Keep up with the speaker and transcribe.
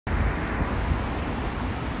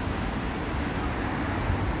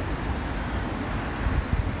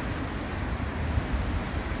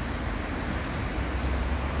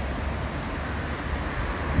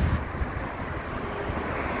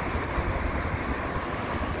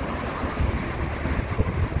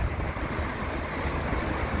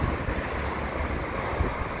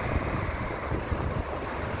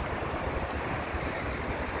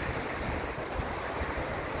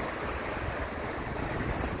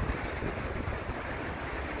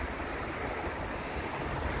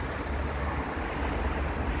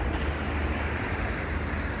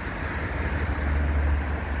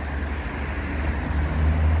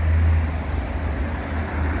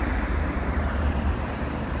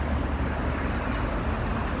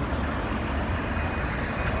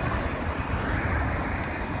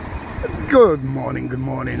Good morning,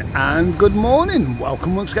 and good morning.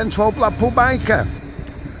 Welcome once again to our Blackpool Biker.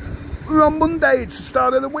 We're on Monday, it's the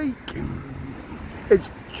start of the week. It's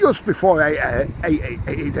just before 8 a.m.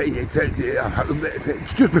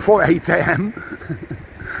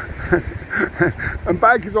 And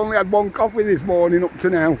Biker's only had one coffee this morning up to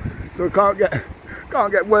now, so I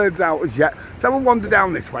can't get words out as yet. So we'll wander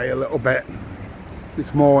down this way a little bit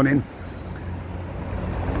this morning.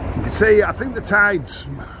 You can see, I think the tide's,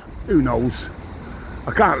 who knows,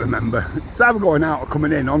 I can't remember. It's either going out or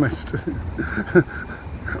coming in, honest.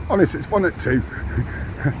 Honest, it's fun at 2.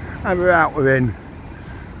 Either out or in.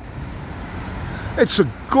 It's a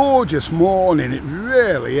gorgeous morning, it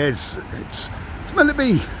really is. It's meant to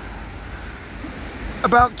be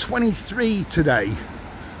about 23 today.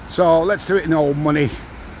 So let's do it in old money.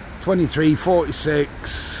 23,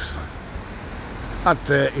 46, at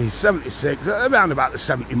 30, 76, around about the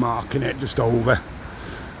 70 mark in it, just over.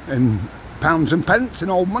 In pounds and pence in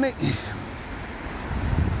old money.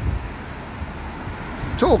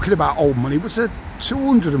 Talking about old money, was it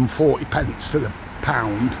 240 pence to the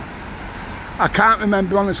pound? I can't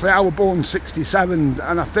remember honestly. I was born 67,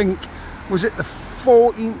 and I think, was it the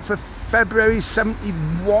 14th of February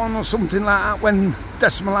 71 or something like that when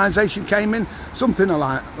decimalisation came in, something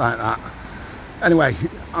like that. Anyway,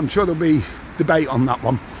 I'm sure there'll be debate on that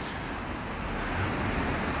one.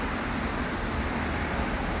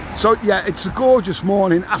 So yeah, it's a gorgeous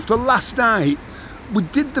morning. After last night, we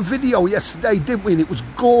did the video yesterday, didn't we? And it was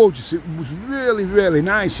gorgeous. It was really, really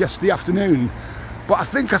nice yesterday afternoon. But I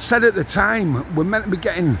think I said at the time, we're meant to be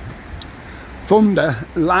getting thunder,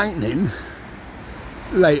 lightning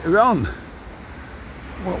later on.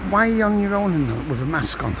 Well, why are you on your own with a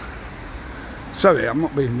mask on? Sorry, I'm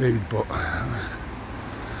not being rude, but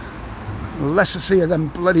the less I see of them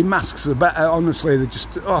bloody masks, the better. Honestly, they're just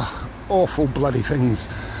awful bloody things.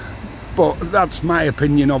 But that's my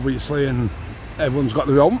opinion, obviously, and everyone's got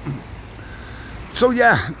their own. So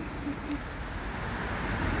yeah,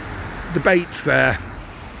 debates there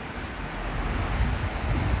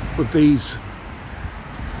with these,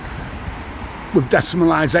 with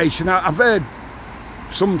decimalisation. I've heard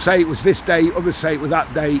some say it was this date, others say it was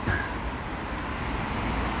that date.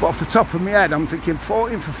 But off the top of my head, I'm thinking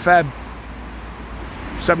 14th of Feb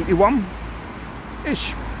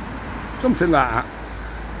 71-ish, something like that.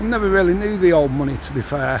 I never really knew the old money, to be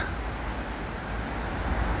fair.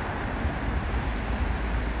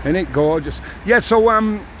 Isn't it gorgeous? Yeah, so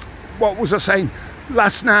what was I saying?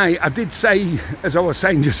 Last night I did say, as I was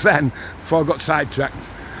saying just then, before I got sidetracked,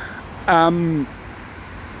 I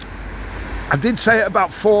did say at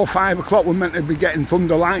about 4 or 5 o'clock we're meant to be getting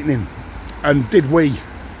thunder lightning. And did we?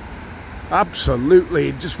 Absolutely,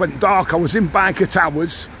 it just went dark. I was in Biker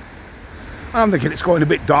Towers. I'm thinking it's going a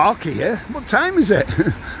bit dark here. What time is it?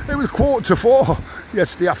 It was 4:45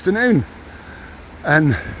 yesterday afternoon.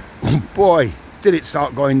 And oh boy, did it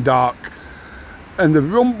start going dark. And the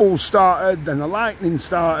rumble started, then the lightning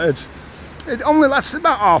started. It only lasted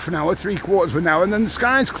about half an hour, 3/4 of an hour, and then the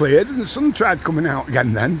skies cleared and the sun tried coming out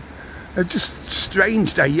again then. It was just a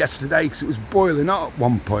strange day yesterday because it was boiling hot at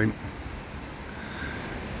one point.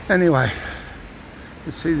 Anyway,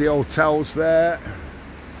 you see the hotels there.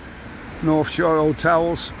 North Shore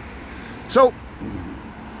hotels. So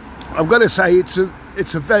I've got to say it's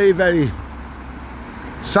a very, very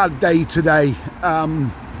sad day today.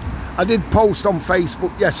 I did post on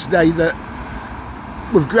Facebook yesterday that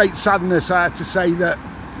with great sadness I had to say that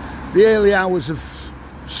the early hours of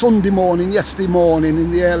Sunday morning, yesterday morning,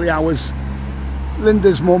 in the early hours,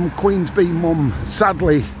 Linda's mum, Queensbee mum,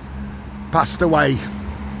 sadly passed away.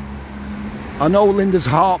 I know Linda's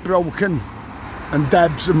heartbroken, and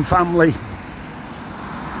Deb's and family,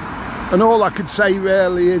 and all I could say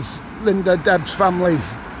really is, Linda, Deb's family,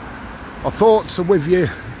 our thoughts are with you,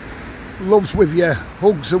 love's with you,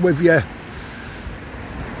 hugs are with you.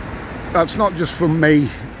 That's not just from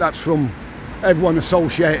me, that's from everyone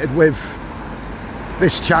associated with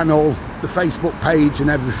this channel, the Facebook page and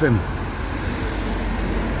everything.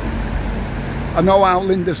 I know how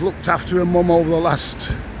Linda's looked after her mum over the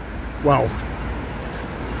last, well,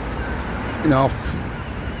 you know,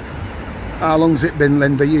 how long's it been,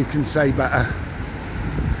 Linda? You can say better.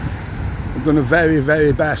 I've done a very,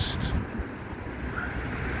 very best.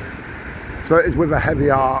 So it is with a heavy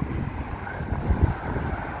heart.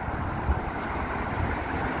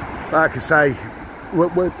 Like I say,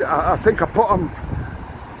 I think I put on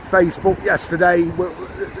Facebook yesterday,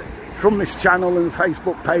 from this channel and the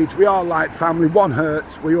Facebook page, we are like family. One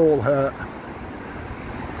hurts, we all hurt.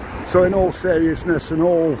 So in all seriousness and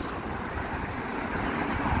all,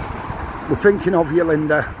 we're thinking of you,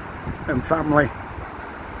 Linda, and family.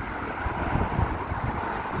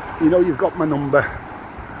 you know you've got my number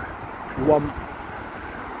if you want.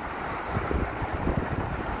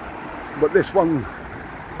 But this one,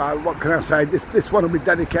 what can I say, this one will be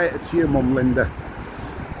dedicated to your mum, Linda.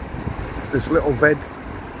 This little vid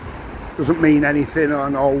doesn't mean anything, I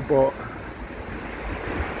know, but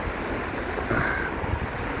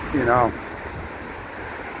you know.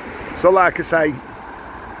 So like I say,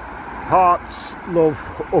 hearts, love,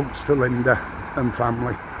 hugs to Linda and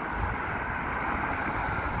family.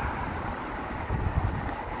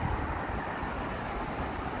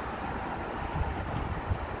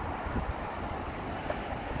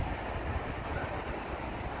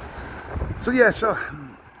 So yeah, so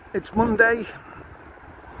it's Monday.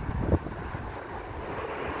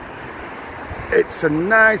 It's a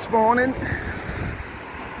nice morning.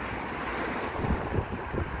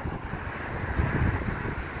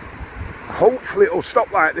 Hopefully it'll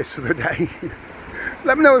stop like this for the day.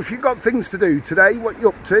 Let me know if you've got things to do today, what you're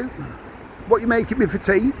up to, what you're making me for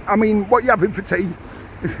tea. I mean, what you're having for tea.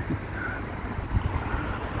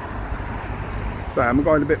 Sorry, I'm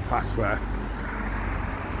going a bit fast there.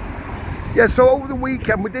 Yeah, so over the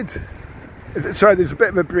weekend we did, sorry, there's a bit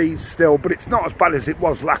of a breeze still, but it's not as bad as it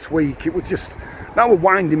was last week. It was just, that was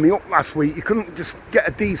winding me up last week. You couldn't just get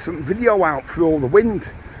a decent video out through all the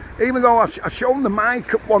wind. Even though I showed the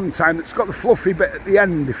mic at one time, it's got the fluffy bit at the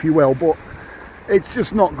end, if you will, but it's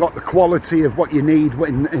just not got the quality of what you need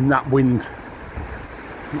in that wind.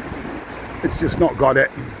 It's just not got it.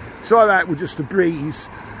 It's all right with just a breeze.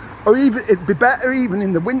 Or even, it'd be better even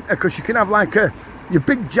in the winter, because you can have like your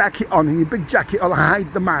big jacket on, and your big jacket will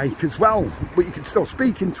hide the mic as well, but you can still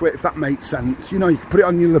speak into it, if that makes sense. You know, you can put it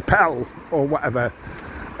on your lapel or whatever,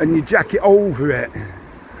 and you jacket over it,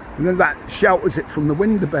 and then that shelters it from the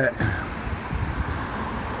wind a bit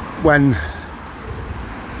when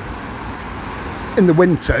in the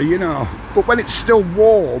winter, you know. But when it's still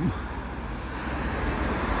warm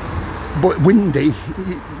but windy,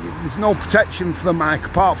 there's no protection for the mic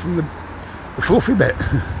apart from the fluffy bit.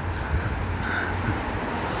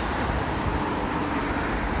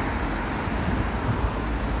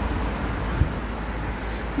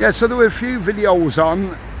 Yeah, so there were a few videos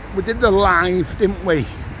on. We did the live, didn't we?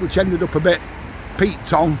 Which ended up a bit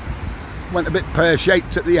peaked on. Went a bit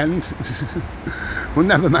pear-shaped at the end. Well,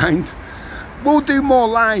 never mind. We'll do more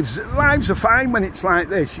lives. Lives are fine when it's like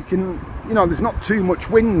this. You can, you know, there's not too much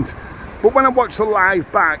wind. But when I watched the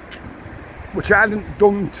live back, which I hadn't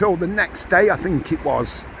done till the next day, I think it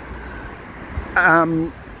was,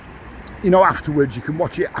 you know, afterwards, you can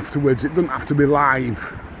watch it afterwards. It doesn't have to be live.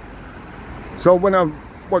 So when I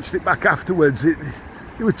watched it back afterwards, there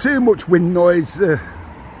was too much wind noise. It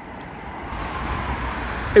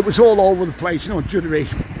was all over the place, you know, juddery.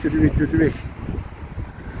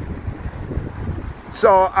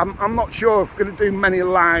 So I'm not sure if I'm going to do many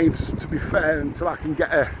lives, to be fair, until I can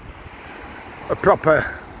get a proper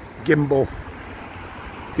gimbal,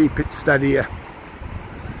 keep it steadier.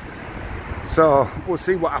 So we'll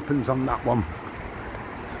see what happens on that one.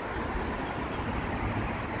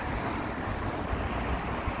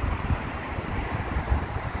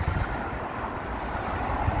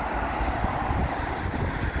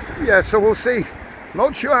 Yeah, so we'll see.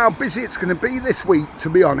 Not sure how busy it's going to be this week, to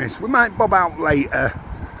be honest. We might bob out later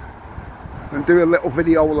and do a little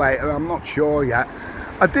video later. I'm not sure yet.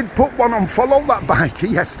 I did put one on Follow That Biker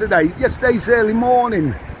yesterday. Yesterday's early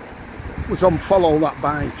morning was on Follow That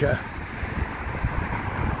Biker.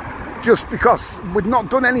 Just because we'd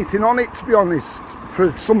not done anything on it, to be honest,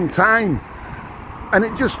 for some time. And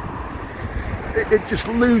it just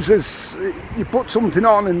loses. You put something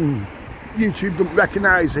on and YouTube doesn't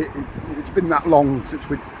recognise it. It's been that long since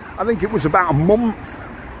I think it was about a month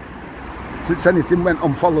since anything went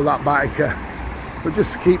on Follow That Biker. But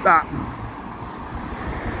just to keep that,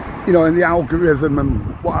 you know, in the algorithm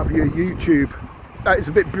and what have you, YouTube. It's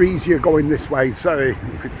a bit breezier going this way. Sorry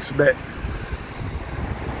if it's a bit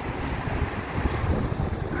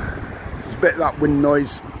of that wind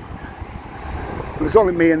noise. There's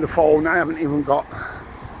only me and the phone. I haven't even got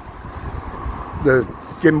the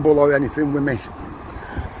gimbal or anything with me,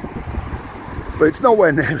 but it's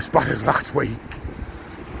nowhere near as bad as last week.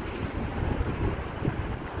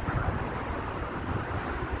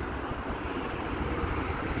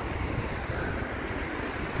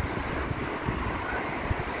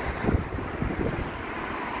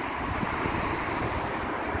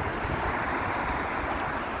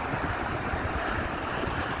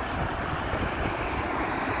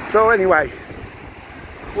 So anyway,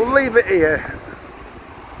 we'll leave it here.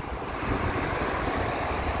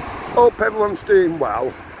 Hope everyone's doing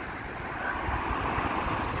well.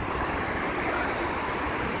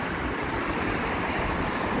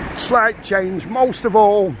 slight change. Most of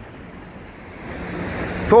all,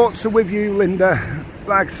 thoughts are with you, Linda.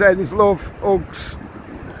 Like I said, there's love, hugs,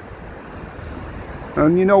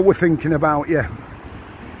 and you know we're thinking about you.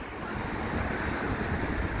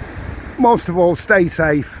 Most of all, stay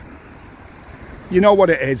safe. You know what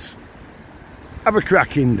it is. Have a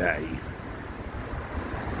cracking day.